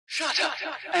Shut up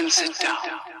and sit down.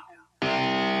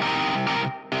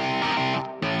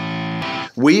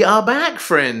 We are back,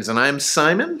 friends, and I'm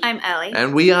Simon. I'm Ellie.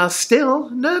 And we are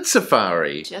still Nerd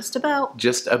Safari. Just about.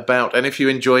 Just about. And if you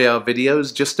enjoy our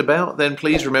videos just about, then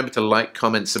please remember to like,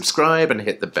 comment, subscribe, and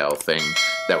hit the bell thing.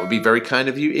 That would be very kind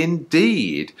of you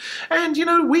indeed. And, you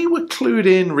know, we were clued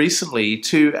in recently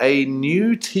to a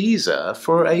new teaser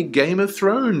for a Game of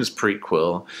Thrones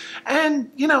prequel.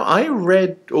 And, you know, I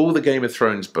read all the Game of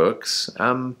Thrones books.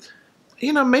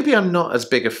 You know, maybe I'm not as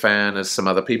big a fan as some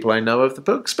other people I know of the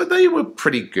books, but they were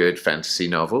pretty good fantasy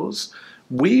novels.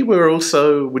 We were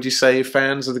also, would you say,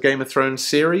 fans of the Game of Thrones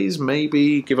series?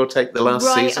 Maybe, give or take, the last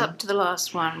season? Right up to the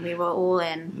last one, we were all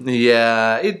in.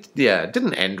 Yeah, it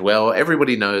didn't end well.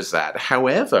 Everybody knows that.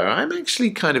 However, I'm actually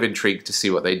kind of intrigued to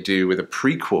see what they do with a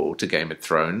prequel to Game of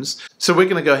Thrones. So we're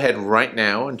going to go ahead right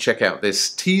now and check out this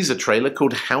teaser trailer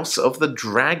called House of the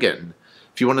Dragon.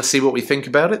 If you want to see what we think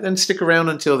about it, then stick around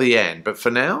until the end. But for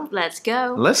now, let's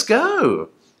go. Let's go.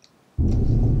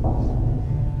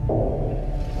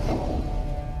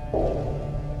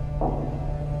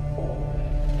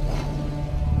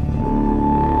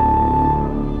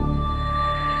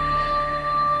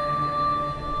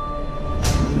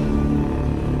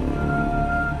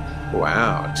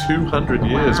 Wow, 200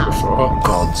 years before.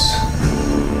 Gods.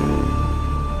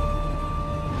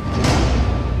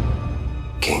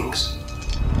 Kings.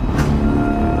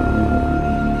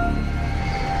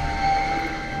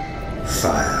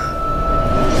 Fire.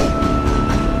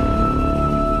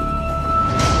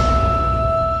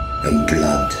 And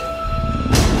blood.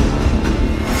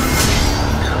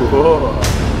 Cool.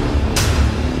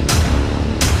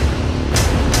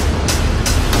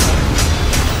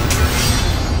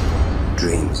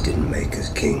 Dreams didn't make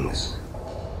us kings.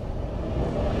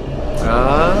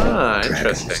 Ah,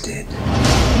 Dragons interesting. did.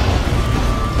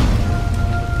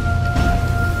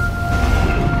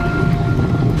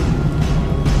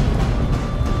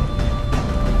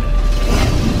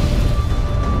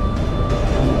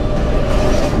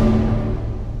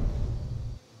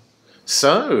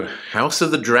 So, House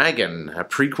of the Dragon, a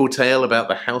prequel tale about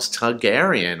the House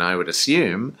Targaryen, I would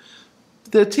assume.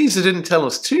 The teaser didn't tell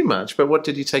us too much, but what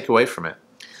did you take away from it?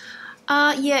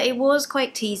 Yeah, it was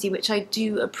quite teasy, which I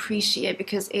do appreciate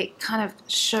because it kind of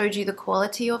showed you the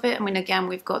quality of it. I mean, again,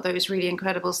 we've got those really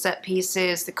incredible set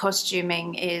pieces. The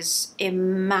costuming is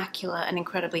immaculate and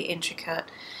incredibly intricate.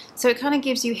 So it kind of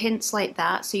gives you hints like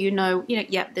that, so you know,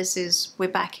 yep, we're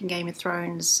back in Game of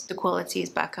Thrones. The quality is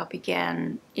back up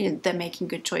again. They're making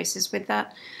good choices with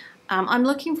that. I'm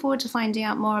looking forward to finding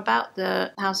out more about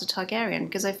the House of Targaryen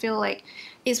because I feel like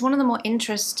it's one of the more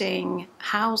interesting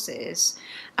houses,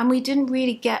 and we didn't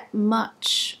really get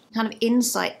much kind of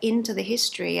insight into the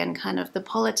history and kind of the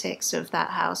politics of that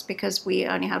house because we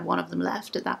only had one of them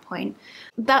left at that point.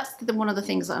 That's one of the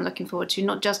things that I'm looking forward to,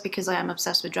 not just because I am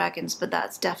obsessed with dragons, but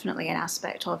that's definitely an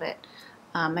aspect of it.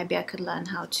 Maybe I could learn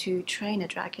how to train a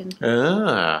dragon.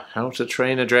 Ah, how to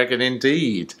train a dragon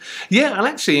indeed. Yeah, and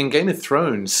actually in Game of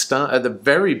Thrones, at the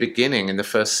very beginning in the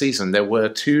first season, there were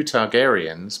 2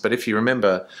 Targaryens, but if you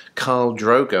remember, Khal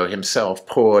Drogo himself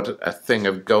poured a thing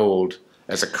of gold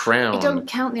as a crown. I don't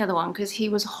count the other one because he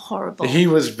was horrible. He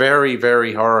was very,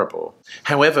 very horrible.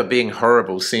 However, being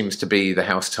horrible seems to be the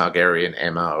House Targaryen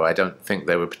MO. I don't think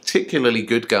they were particularly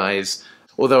good guys.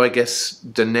 Although I guess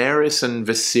Daenerys and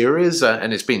Viserys,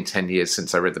 and it's been 10 years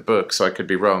since I read the book, so I could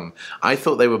be wrong. I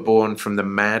thought they were born from the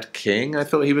Mad King, I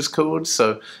thought he was called,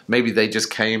 so maybe they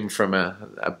just came from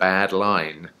a bad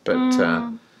line.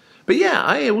 But yeah,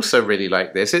 I also really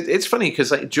like this. It's funny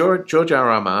because like, George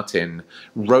R.R. Martin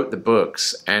wrote the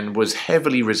books and was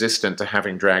heavily resistant to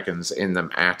having dragons in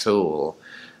them at all.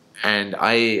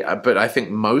 But I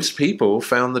think most people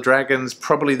found the dragons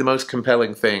probably the most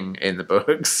compelling thing in the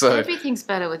book. So everything's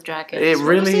better with dragons. It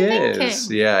really is.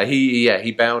 Thinking? Yeah,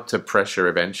 he bowed to pressure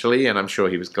eventually, and I'm sure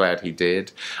he was glad he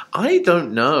did. I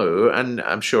don't know, and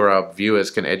I'm sure our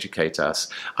viewers can educate us.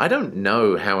 I don't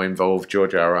know how involved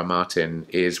George R.R. Martin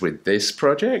is with this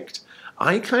project.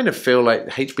 I kind of feel like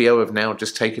HBO have now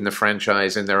just taken the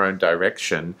franchise in their own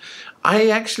direction. I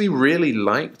actually really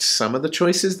liked some of the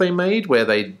choices they made where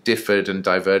they differed and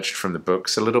diverged from the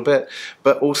books a little bit,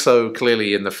 but also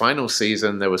clearly in the final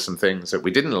season there were some things that we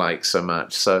didn't like so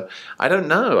much. So I don't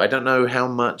know. I don't know how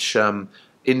much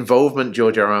involvement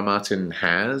George R.R. Martin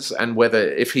has, and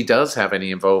whether, if he does have any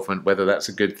involvement, whether that's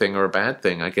a good thing or a bad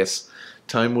thing. I guess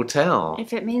time will tell.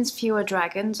 If it means fewer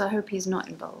dragons, I hope he's not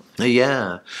involved.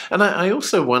 Yeah. And I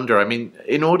also wonder, I mean,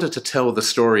 in order to tell the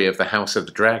story of the House of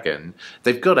the Dragon,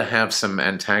 they've got to have some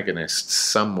antagonists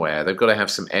somewhere. They've got to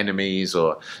have some enemies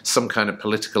or some kind of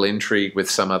political intrigue with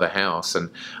some other house. And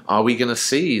are we going to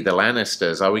see the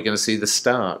Lannisters? Are we going to see the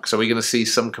Starks? Are we going to see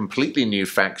some completely new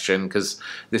faction? Because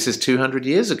this is 200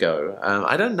 years ago.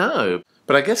 I don't know.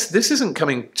 But I guess this isn't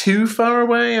coming too far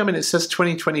away. I mean, it says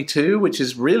 2022, which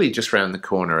is really just around the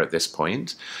corner at this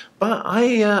point. But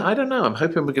I don't know. I'm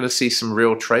hoping we're going to see some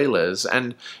real trailers.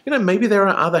 And, you know, maybe there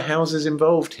are other houses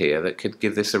involved here that could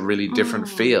give this a really different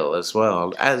feel as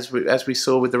well, as we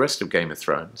saw with the rest of Game of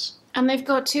Thrones. And they've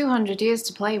got 200 years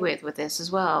to play with this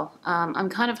as well. I'm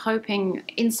kind of hoping,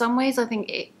 in some ways, I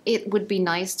think it would be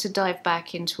nice to dive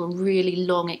back into a really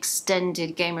long,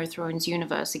 extended Game of Thrones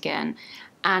universe again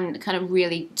and kind of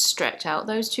really stretch out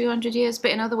those 200 years. But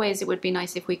in other ways, it would be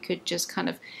nice if we could just kind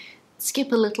of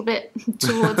skip a little bit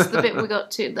towards the bit we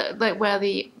got to, like where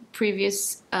the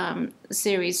previous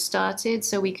series started,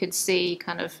 so we could see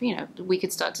kind of, you know, we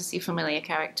could start to see familiar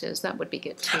characters. That would be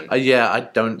good too. Yeah, I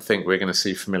don't think we're going to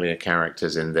see familiar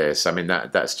characters in this. I mean,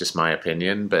 that's just my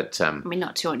opinion, but I mean,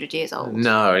 not 200 years old.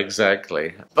 No,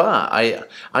 exactly. But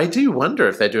I do wonder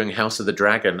if they're doing House of the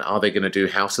Dragon, are they going to do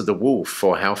House of the Wolf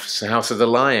or House of the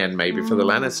Lion, maybe for the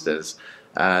Lannisters?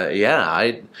 Yeah,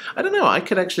 I don't know. I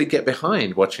could actually get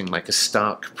behind watching like a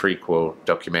Stark prequel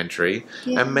documentary,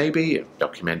 and maybe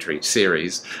documentary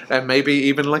series, and maybe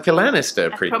even like a Lannister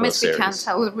prequel series. I promise we can't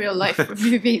tell the real life from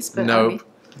movies, but no,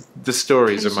 the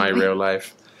stories are my real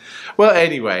life. Well,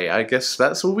 anyway, I guess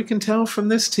that's all we can tell from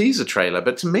this teaser trailer.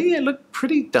 But to me, it looked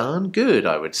pretty darn good,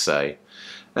 I would say.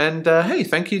 And hey,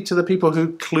 thank you to the people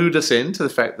who clued us in to the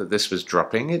fact that this was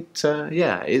dropping. It,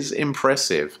 yeah, is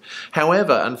impressive.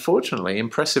 However, unfortunately,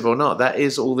 impressive or not, that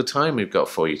is all the time we've got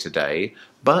for you today.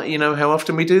 But you know how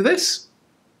often we do this?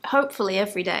 Hopefully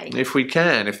every day. If we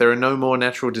can. If there are no more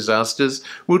natural disasters,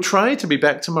 we'll try to be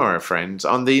back tomorrow, friends,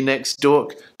 on the next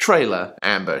Dork trailer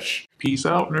ambush. Peace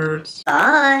out, nerds.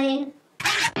 Bye.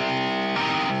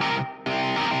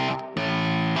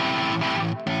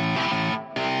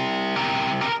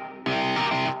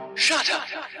 Shut up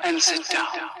and sit down.